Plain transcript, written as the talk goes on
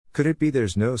Could it be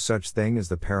there's no such thing as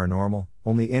the paranormal,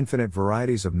 only infinite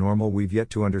varieties of normal we've yet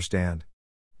to understand?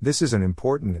 This is an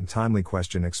important and timely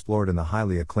question explored in the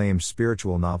highly acclaimed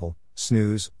spiritual novel,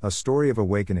 Snooze, A Story of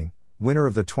Awakening, winner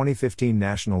of the 2015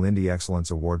 National Indie Excellence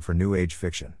Award for New Age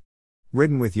Fiction.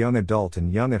 Written with young adult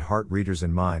and young at heart readers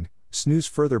in mind, Snooze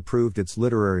further proved its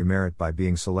literary merit by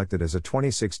being selected as a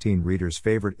 2016 Reader's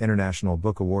Favorite International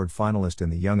Book Award finalist in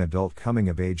the Young Adult Coming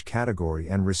of Age category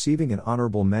and receiving an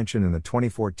honorable mention in the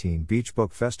 2014 Beach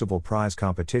Book Festival Prize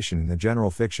competition in the General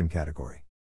Fiction category.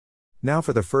 Now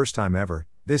for the first time ever,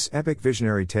 this epic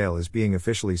visionary tale is being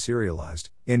officially serialized,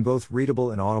 in both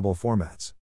readable and audible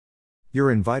formats.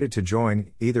 You're invited to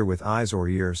join, either with eyes or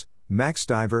ears, Max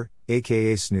Diver,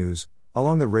 aka Snooze,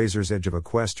 along the razor's edge of a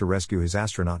quest to rescue his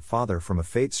astronaut father from a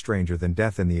fate stranger than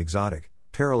death in the exotic,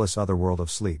 perilous otherworld of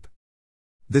sleep.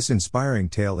 This inspiring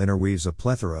tale interweaves a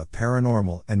plethora of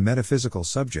paranormal and metaphysical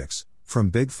subjects, from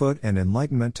Bigfoot and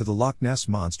enlightenment to the Loch Ness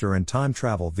Monster and time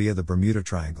travel via the Bermuda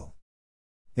Triangle.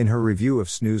 In her review of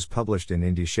Snooze published in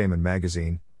Indie Shaman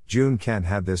magazine, June Kent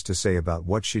had this to say about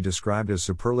what she described as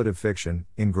superlative fiction: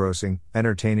 engrossing,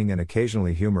 entertaining and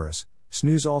occasionally humorous.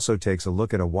 Snooze also takes a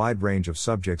look at a wide range of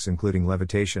subjects including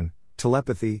levitation,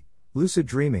 telepathy, lucid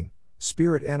dreaming,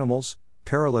 spirit animals,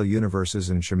 parallel universes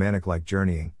and shamanic-like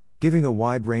journeying, giving a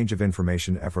wide range of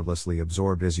information effortlessly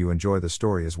absorbed as you enjoy the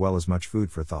story as well as much food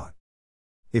for thought.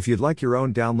 If you'd like your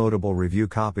own downloadable review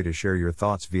copy to share your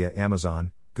thoughts via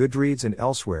Amazon, Goodreads and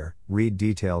elsewhere, read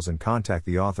details and contact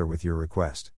the author with your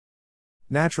request.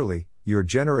 Naturally, your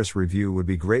generous review would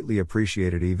be greatly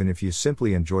appreciated even if you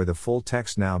simply enjoy the full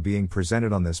text now being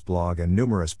presented on this blog and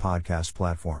numerous podcast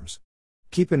platforms.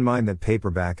 Keep in mind that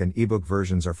paperback and ebook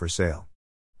versions are for sale.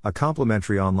 A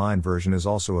complimentary online version is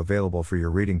also available for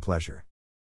your reading pleasure.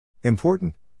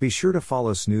 Important: be sure to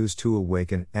follow Snooze to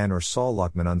Awaken and/or Saul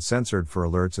Luckman Uncensored for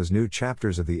alerts as new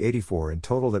chapters of the 84 in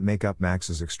total that make up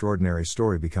Max's extraordinary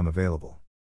story become available.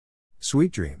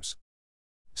 Sweet dreams.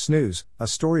 Snooze, A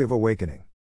Story of Awakening.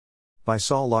 By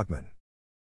Saul Luckman.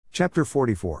 Chapter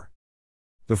 44.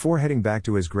 Before heading back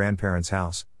to his grandparents'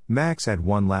 house, Max had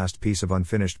one last piece of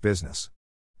unfinished business.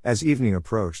 As evening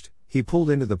approached, he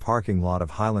pulled into the parking lot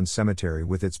of Highland Cemetery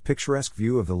with its picturesque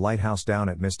view of the lighthouse down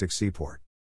at Mystic Seaport.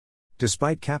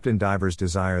 Despite Captain Diver's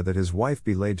desire that his wife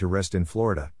be laid to rest in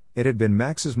Florida, it had been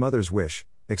Max's mother's wish,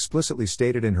 explicitly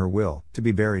stated in her will, to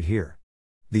be buried here.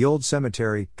 The old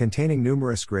cemetery, containing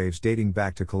numerous graves dating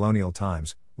back to colonial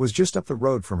times, was just up the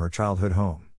road from her childhood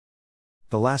home.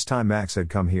 The last time Max had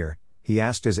come here, he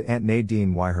asked his Aunt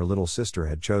Nadine why her little sister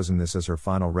had chosen this as her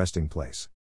final resting place.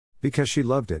 Because she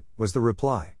loved it, was the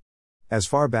reply. As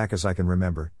far back as I can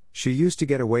remember, she used to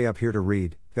get away up here to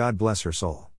read, God bless her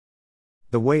soul.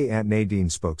 The way Aunt Nadine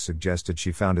spoke suggested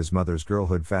she found his mother's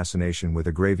girlhood fascination with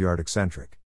a graveyard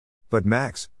eccentric. But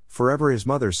Max, forever his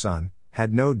mother's son,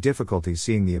 had no difficulty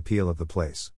seeing the appeal of the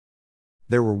place.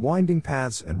 There were winding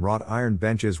paths and wrought iron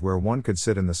benches where one could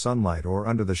sit in the sunlight or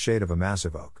under the shade of a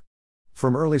massive oak.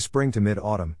 From early spring to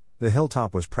mid-autumn, the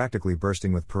hilltop was practically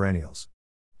bursting with perennials.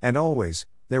 And always,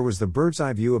 there was the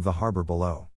bird's-eye view of the harbor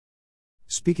below.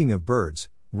 Speaking of birds,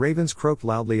 ravens croaked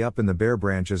loudly up in the bare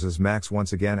branches as Max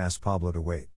once again asked Pablo to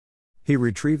wait. He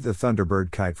retrieved the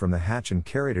Thunderbird kite from the hatch and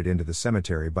carried it into the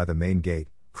cemetery by the main gate,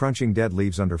 crunching dead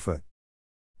leaves underfoot.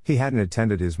 He hadn't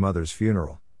attended his mother's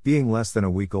funeral, being less than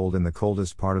a week old in the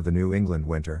coldest part of the New England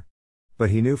winter. But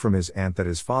he knew from his aunt that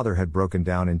his father had broken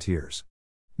down in tears.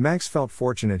 Max felt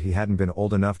fortunate he hadn't been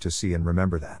old enough to see and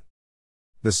remember that.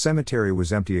 The cemetery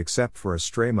was empty except for a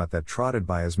stray mutt that trotted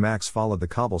by as Max followed the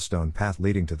cobblestone path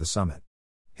leading to the summit.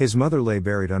 His mother lay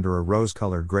buried under a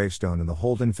rose-colored gravestone in the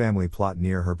Holden family plot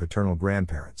near her paternal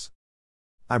grandparents.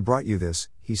 I brought you this,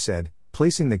 he said,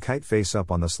 placing the kite face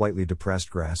up on the slightly depressed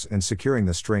grass and securing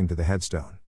the string to the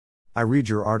headstone. I read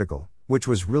your article, which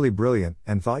was really brilliant,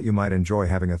 and thought you might enjoy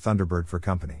having a Thunderbird for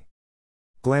company.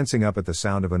 Glancing up at the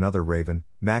sound of another raven,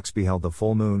 Max beheld the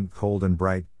full moon, cold and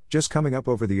bright, just coming up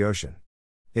over the ocean.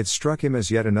 It struck him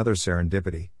as yet another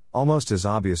serendipity, almost as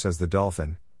obvious as the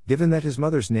dolphin, given that his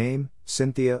mother's name,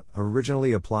 Cynthia,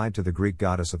 originally applied to the Greek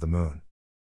goddess of the moon.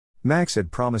 Max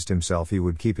had promised himself he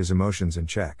would keep his emotions in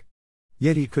check.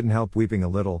 Yet he couldn't help weeping a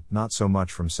little, not so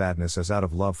much from sadness as out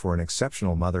of love for an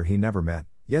exceptional mother he never met,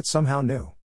 yet somehow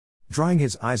knew. Drying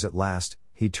his eyes at last,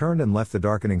 he turned and left the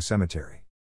darkening cemetery.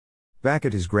 Back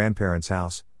at his grandparents'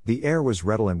 house, the air was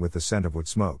redolent with the scent of wood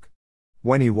smoke.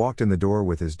 When he walked in the door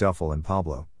with his duffel and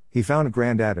Pablo, he found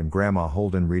Granddad and Grandma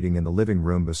Holden reading in the living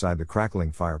room beside the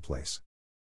crackling fireplace.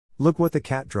 Look what the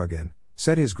cat drug in,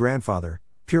 said his grandfather,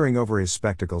 peering over his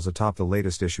spectacles atop the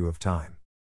latest issue of Time.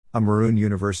 A Maroon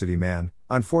University man,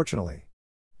 unfortunately.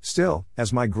 Still,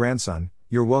 as my grandson,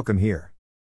 You're welcome here.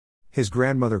 His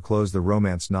grandmother closed the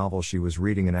romance novel she was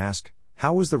reading and asked,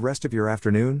 "How was the rest of your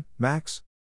afternoon, Max?"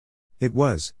 "It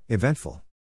was eventful."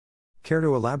 "Care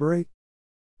to elaborate?"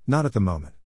 "Not at the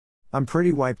moment. I'm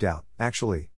pretty wiped out,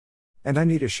 actually. And I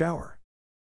need a shower."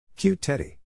 "Cute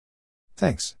teddy."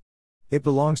 "Thanks. It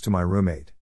belongs to my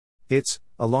roommate. It's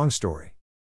a long story."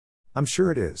 "I'm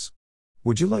sure it is.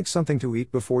 Would you like something to eat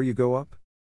before you go up?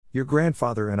 Your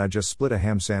grandfather and I just split a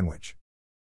ham sandwich."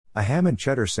 "A ham and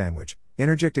cheddar sandwich,"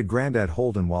 interjected Grandad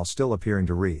Holden while still appearing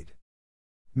to read.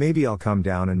 "Maybe I'll come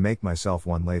down and make myself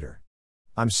one later.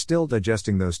 I'm still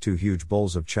digesting those 2 huge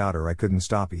bowls of chowder I couldn't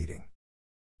stop eating."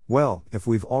 "Well, if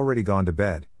we've already gone to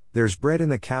bed, there's bread in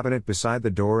the cabinet beside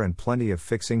the door and plenty of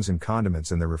fixings and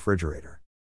condiments in the refrigerator.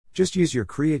 Just use your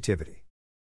creativity."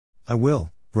 "I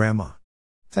will, Grandma.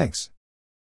 Thanks.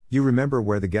 You remember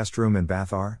where the guest room and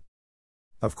bath are?"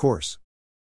 "Of course.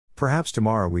 Perhaps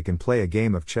tomorrow we can play a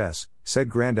game of chess," said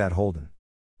Grandad Holden.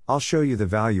 "I'll show you the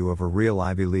value of a real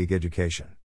Ivy League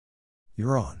education."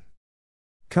 "You're on.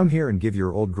 Come here and give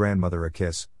your old grandmother a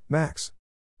kiss, Max.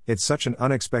 It's such an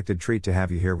unexpected treat to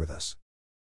have you here with us."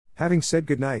 Having said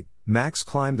goodnight, Max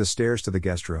climbed the stairs to the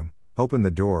guest room, opened the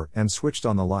door, and switched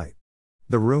on the light.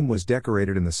 The room was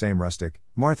decorated in the same rustic,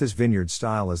 Martha's Vineyard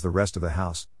style as the rest of the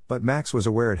house, but Max was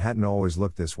aware it hadn't always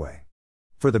looked this way.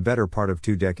 For the better part of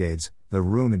 2 decades, the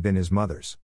room had been his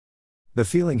mother's. The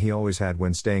feeling he always had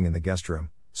when staying in the guest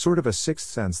room, sort of a sixth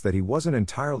sense that he wasn't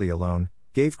entirely alone,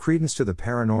 gave credence to the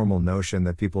paranormal notion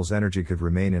that people's energy could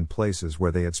remain in places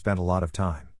where they had spent a lot of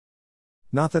time.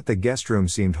 Not that the guest room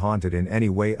seemed haunted in any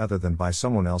way other than by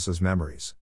someone else's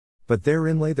memories. But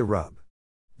therein lay the rub.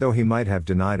 Though he might have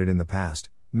denied it in the past,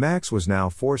 Max was now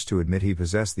forced to admit he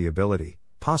possessed the ability,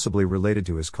 possibly related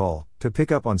to his call, to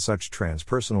pick up on such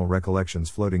transpersonal recollections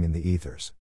floating in the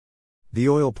ethers. The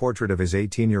oil portrait of his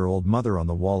 18-year-old mother on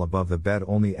the wall above the bed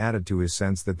only added to his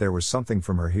sense that there was something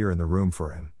from her here in the room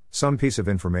for him, some piece of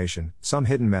information, some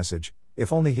hidden message,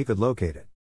 if only he could locate it.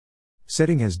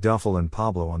 Setting his duffel and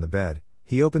Pablo on the bed,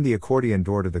 he opened the accordion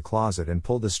door to the closet and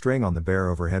pulled the string on the bare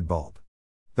overhead bulb.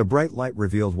 The bright light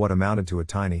revealed what amounted to a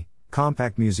tiny,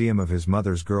 compact museum of his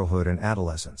mother's girlhood and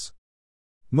adolescence.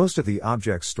 Most of the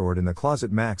objects stored in the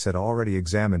closet Max had already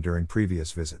examined during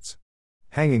previous visits.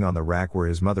 Hanging on the rack were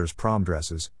his mother's prom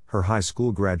dresses, her high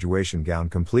school graduation gown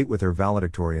complete with her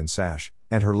valedictorian sash,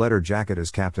 and her letter jacket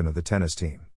as captain of the tennis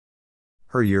team.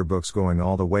 Her yearbooks going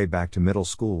all the way back to middle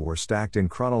school were stacked in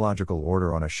chronological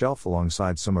order on a shelf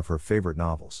alongside some of her favorite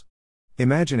novels.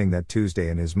 Imagining that Tuesday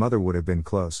and his mother would have been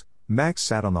close, Max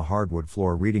sat on the hardwood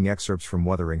floor reading excerpts from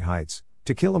Wuthering Heights,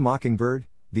 To Kill a Mockingbird,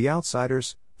 The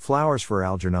Outsiders, Flowers for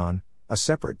Algernon, A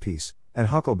Separate Piece, and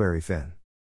Huckleberry Finn.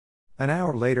 An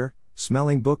hour later,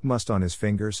 smelling book must on his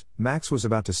fingers, Max was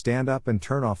about to stand up and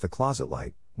turn off the closet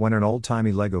light, when an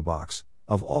old-timey Lego box,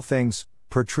 of all things,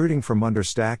 protruding from under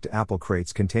stacked apple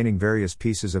crates containing various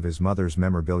pieces of his mother's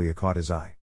memorabilia caught his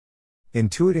eye.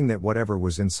 Intuiting that whatever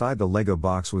was inside the Lego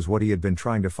box was what he had been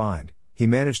trying to find, he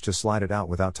managed to slide it out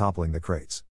without toppling the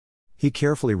crates. He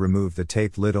carefully removed the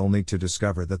taped lid only to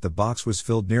discover that the box was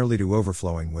filled nearly to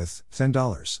overflowing with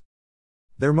 $10.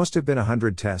 There must have been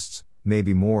 100 tests,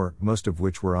 maybe more, most of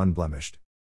which were unblemished.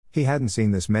 He hadn't seen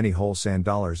this many whole sand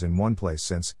dollars in one place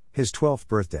since his 12th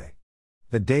birthday.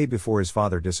 The day before his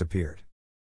father disappeared.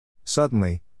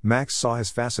 Suddenly, Max saw his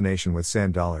fascination with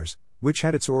sand dollars, which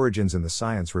had its origins in the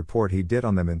science report he did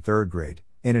on them in 3rd grade,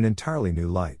 in an entirely new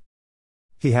light.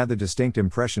 He had the distinct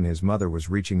impression his mother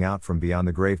was reaching out from beyond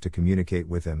the grave to communicate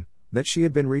with him, that she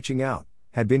had been reaching out,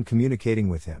 had been communicating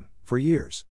with him, for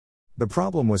years. The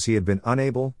problem was he had been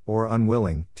unable, or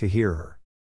unwilling, to hear her.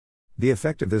 The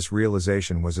effect of this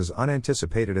realization was as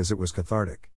unanticipated as it was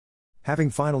cathartic. Having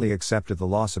finally accepted the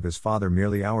loss of his father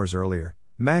merely hours earlier,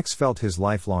 Max felt his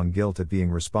lifelong guilt at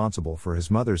being responsible for his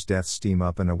mother's death steam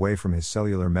up and away from his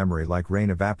cellular memory like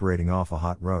rain evaporating off a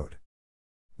hot road.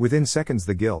 Within seconds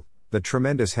the guilt, the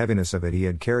tremendous heaviness of it he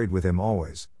had carried with him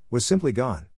always, was simply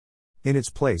gone. In its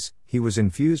place, he was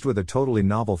infused with a totally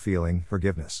novel feeling,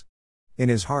 forgiveness. In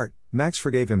his heart, Max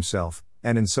forgave himself,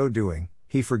 and in so doing,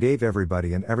 he forgave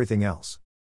everybody and everything else.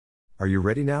 "Are you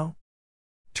ready now?"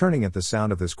 Turning at the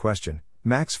sound of this question,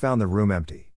 Max found the room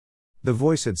empty. The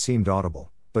voice had seemed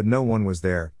audible, but no one was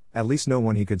there, at least no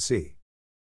one he could see.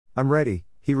 "I'm ready,"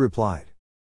 he replied.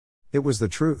 It was the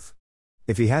truth.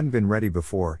 If he hadn't been ready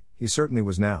before, he certainly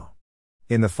was now.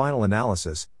 In the final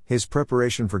analysis, his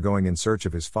preparation for going in search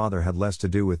of his father had less to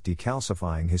do with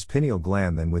decalcifying his pineal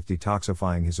gland than with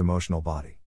detoxifying his emotional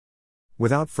body.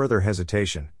 Without further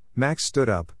hesitation, Max stood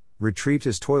up, retrieved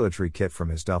his toiletry kit from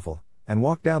his duffel, and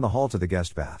walked down the hall to the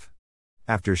guest bath.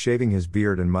 After shaving his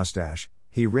beard and mustache,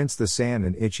 he rinsed the sand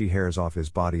and itchy hairs off his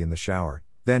body in the shower,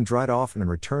 then dried off and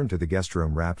returned to the guest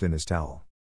room wrapped in his towel.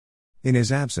 In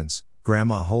his absence,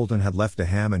 Grandma Holden had left a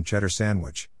ham and cheddar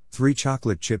sandwich, 3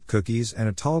 chocolate chip cookies and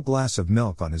a tall glass of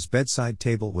milk on his bedside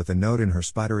table with a note in her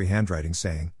spidery handwriting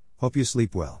saying, "Hope you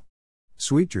sleep well.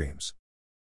 Sweet dreams."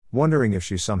 Wondering if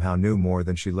she somehow knew more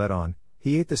than she let on,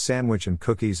 he ate the sandwich and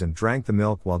cookies and drank the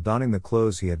milk while donning the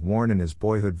clothes he had worn in his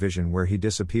boyhood vision where he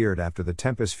disappeared after the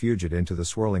tempest fugit into the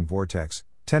swirling vortex,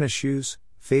 tennis shoes,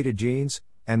 faded jeans,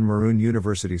 and maroon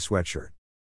university sweatshirt.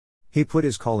 He put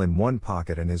his caul in one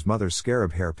pocket and his mother's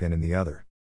scarab hairpin in the other.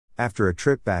 After a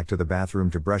trip back to the bathroom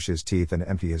to brush his teeth and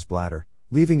empty his bladder,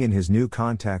 leaving in his new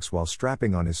contacts while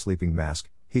strapping on his sleeping mask,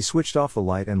 he switched off the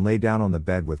light and lay down on the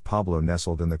bed with Pablo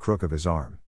nestled in the crook of his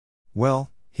arm.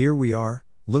 "Well, here we are,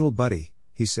 little buddy,"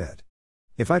 he said.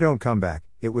 "If I don't come back,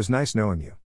 it was nice knowing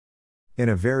you." In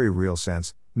a very real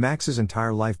sense, Max's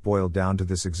entire life boiled down to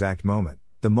this exact moment,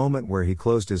 the moment where he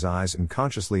closed his eyes and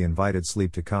consciously invited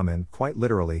sleep to come and, quite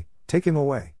literally, take him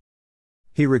away.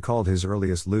 He recalled his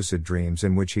earliest lucid dreams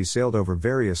in which he sailed over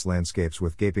various landscapes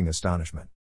with gaping astonishment.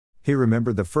 He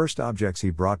remembered the first objects he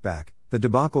brought back, the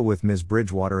debacle with Ms.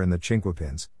 Bridgewater and the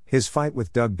Chinquapins, his fight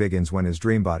with Doug Biggins when his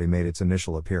dream body made its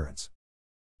initial appearance.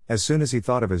 As soon as he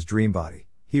thought of his dream body,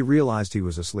 he realized he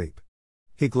was asleep.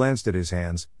 He glanced at his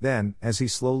hands, then, as he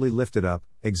slowly lifted up,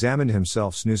 examined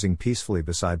himself snoozing peacefully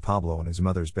beside Pablo in his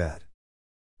mother's bed.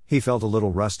 He felt a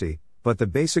little rusty, but the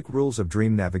basic rules of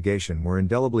dream navigation were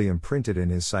indelibly imprinted in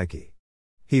his psyche.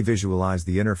 He visualized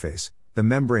the interface, the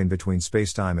membrane between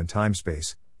spacetime and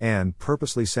timespace, and,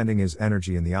 purposely sending his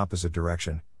energy in the opposite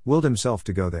direction, willed himself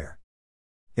to go there.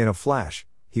 In a flash,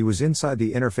 he was inside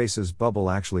the interface's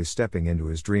bubble, actually stepping into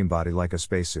his dream body like a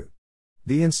spacesuit.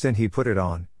 The instant he put it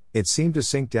on, it seemed to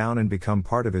sink down and become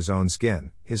part of his own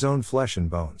skin, his own flesh and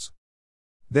bones.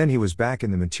 Then he was back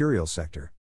in the material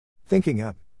sector. Thinking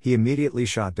up, he immediately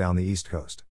shot down the East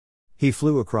Coast. He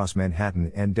flew across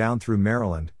Manhattan and down through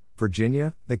Maryland,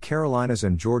 Virginia, the Carolinas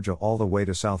and Georgia all the way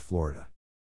to South Florida.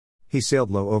 He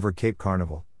sailed low over Cape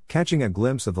Carnival, catching a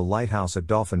glimpse of the lighthouse at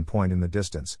Dolphin Point in the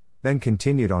distance, then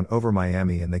continued on over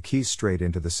Miami and the Keys straight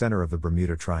into the center of the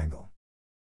Bermuda Triangle.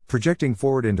 Projecting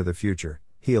forward into the future,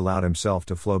 he allowed himself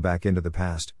to flow back into the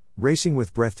past, racing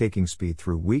with breathtaking speed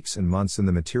through weeks and months in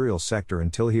the material sector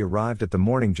until he arrived at the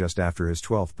morning just after his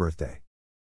 12th birthday.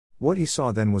 What he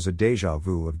saw then was a déjà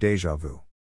vu of déjà vu.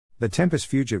 The tempest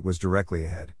fugit was directly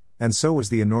ahead, and so was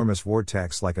the enormous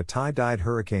vortex, like a tie-dyed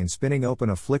hurricane spinning open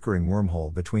a flickering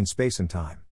wormhole between space and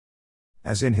time.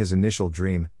 As in his initial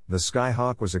dream, the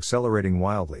Skyhawk was accelerating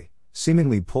wildly,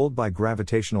 seemingly pulled by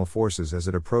gravitational forces as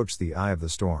it approached the eye of the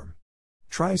storm.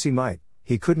 Try as he might,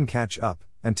 he couldn't catch up,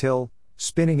 until,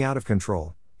 spinning out of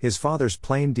control, his father's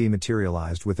plane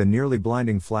dematerialized with a nearly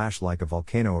blinding flash like a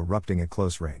volcano erupting at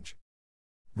close range.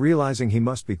 Realizing he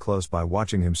must be close by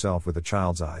watching himself with a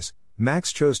child's eyes,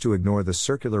 Max chose to ignore the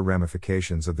circular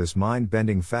ramifications of this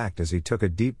mind-bending fact as he took a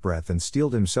deep breath and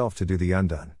steeled himself to do the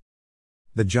undone.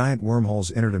 The giant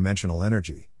wormhole's interdimensional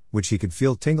energy, which he could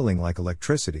feel tingling like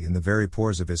electricity in the very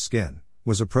pores of his skin,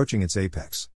 was approaching its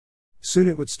apex. Soon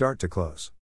it would start to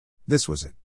close. This was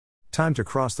it. Time to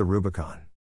cross the Rubicon.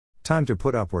 Time to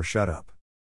put up or shut up.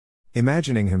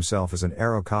 Imagining himself as an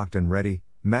arrow cocked and ready,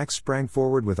 Max sprang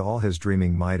forward with all his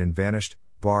dreaming might and vanished,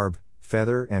 barb,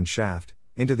 feather and shaft,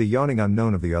 into the yawning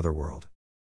unknown of the other world.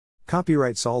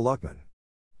 Copyright Saul Luckman.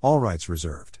 All rights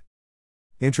reserved.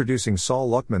 Introducing Saul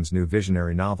Luckman's new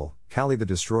visionary novel, Kali the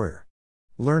Destroyer.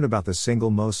 Learn about the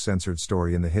single most censored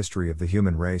story in the history of the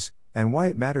human race, and why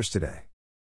it matters today.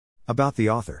 About the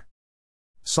author.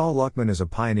 Saul Luckman is a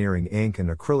pioneering ink and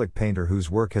acrylic painter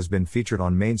whose work has been featured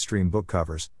on mainstream book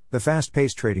covers, the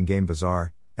fast-paced trading game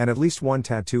Bazaar, and at least one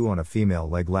tattoo on a female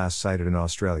leg last sighted in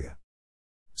Australia.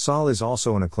 Saul is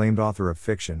also an acclaimed author of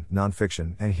fiction,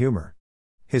 non-fiction, and humor.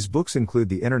 His books include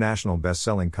the international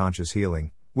best-selling Conscious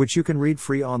Healing, which you can read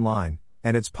free online,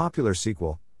 and its popular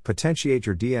sequel, Potentiate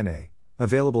Your DNA,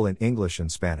 available in English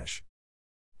and Spanish.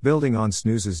 Building on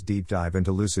Snooze's deep dive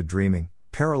into lucid dreaming,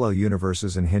 parallel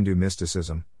universes and Hindu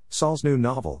mysticism, Saul's new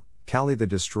novel, Kali the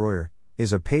Destroyer,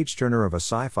 is a page-turner of a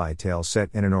sci-fi tale set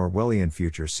in an Orwellian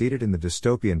future seated in the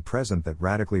dystopian present that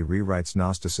radically rewrites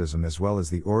Gnosticism as well as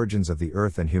the origins of the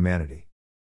earth and humanity.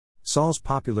 Saul's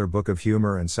popular book of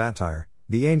humor and satire,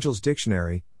 The Angel's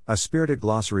Dictionary, a spirited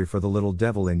glossary for the little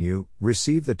devil in you,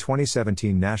 received the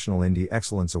 2017 National Indie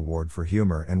Excellence Award for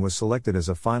Humor and was selected as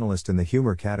a finalist in the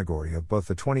humor category of both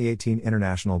the 2018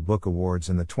 International Book Awards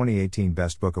and the 2018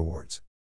 Best Book Awards.